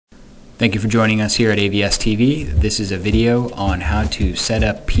Thank you for joining us here at AVS TV. This is a video on how to set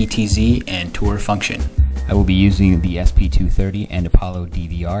up PTZ and tour function. I will be using the SP230 and Apollo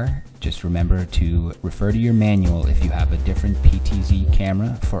DVR. Just remember to refer to your manual if you have a different PTZ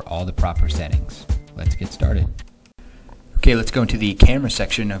camera for all the proper settings. Let's get started. Okay, let's go into the camera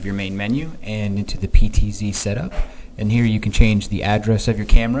section of your main menu and into the PTZ setup. And here you can change the address of your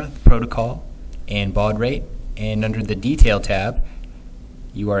camera, protocol, and baud rate. And under the detail tab,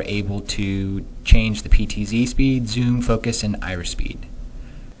 you are able to change the PTZ speed, zoom, focus, and iris speed.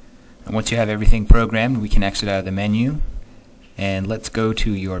 And once you have everything programmed, we can exit out of the menu. And let's go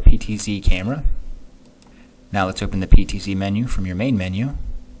to your PTZ camera. Now let's open the PTZ menu from your main menu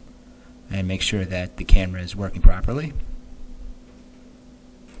and make sure that the camera is working properly.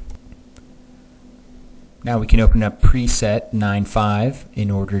 Now we can open up preset 9.5 in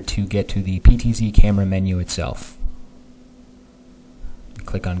order to get to the PTZ camera menu itself.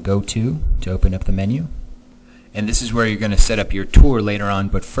 Click on Go To open up the menu. And this is where you're going to set up your tour later on,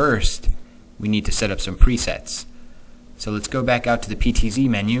 but first we need to set up some presets. So let's go back out to the PTZ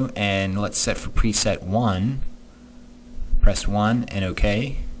menu and let's set for preset 1. Press 1 and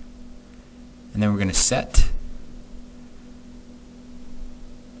OK. And then we're going to set.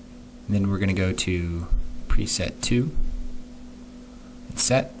 And then we're going to go to preset 2 and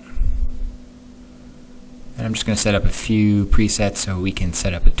set. And I'm just going to set up a few presets so we can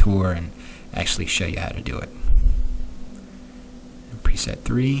set up a tour and actually show you how to do it. And preset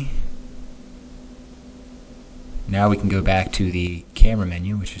 3. Now we can go back to the camera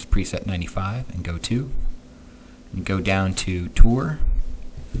menu, which is preset 95, and go to. And go down to tour.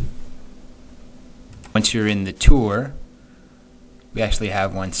 Once you're in the tour, we actually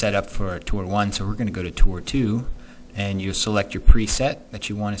have one set up for tour 1, so we're going to go to tour 2. And you'll select your preset that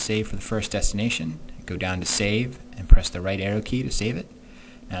you want to save for the first destination. Go down to save and press the right arrow key to save it.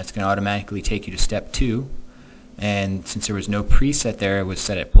 Now it's going to automatically take you to step 2, and since there was no preset there, it was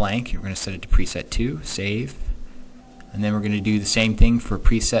set at blank. You're going to set it to preset 2, save, and then we're going to do the same thing for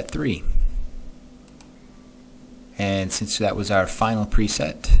preset 3. And since that was our final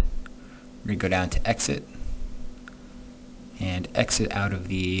preset, we're going to go down to exit and exit out of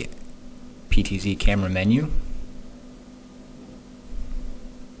the PTZ camera menu.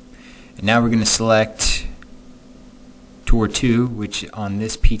 And now we're going to select tour 2, which on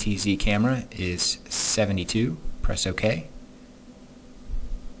this PTZ camera is 72. Press OK.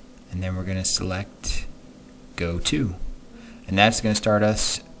 And then we're going to select Go To. And that's going to start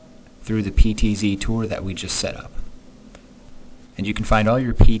us through the PTZ tour that we just set up. And you can find all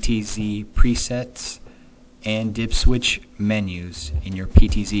your PTZ presets and dip switch menus in your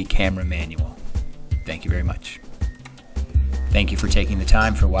PTZ camera manual. Thank you very much. Thank you for taking the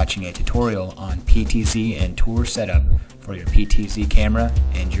time for watching a tutorial on PTZ and tour setup for your PTZ camera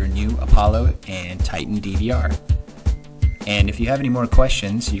and your new Apollo and Titan DVR. And if you have any more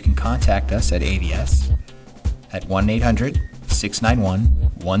questions, you can contact us at AVS at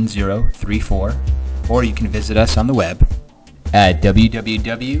 1-800-691-1034, or you can visit us on the web at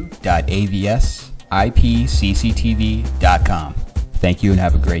www.avsipcctv.com. Thank you and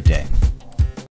have a great day.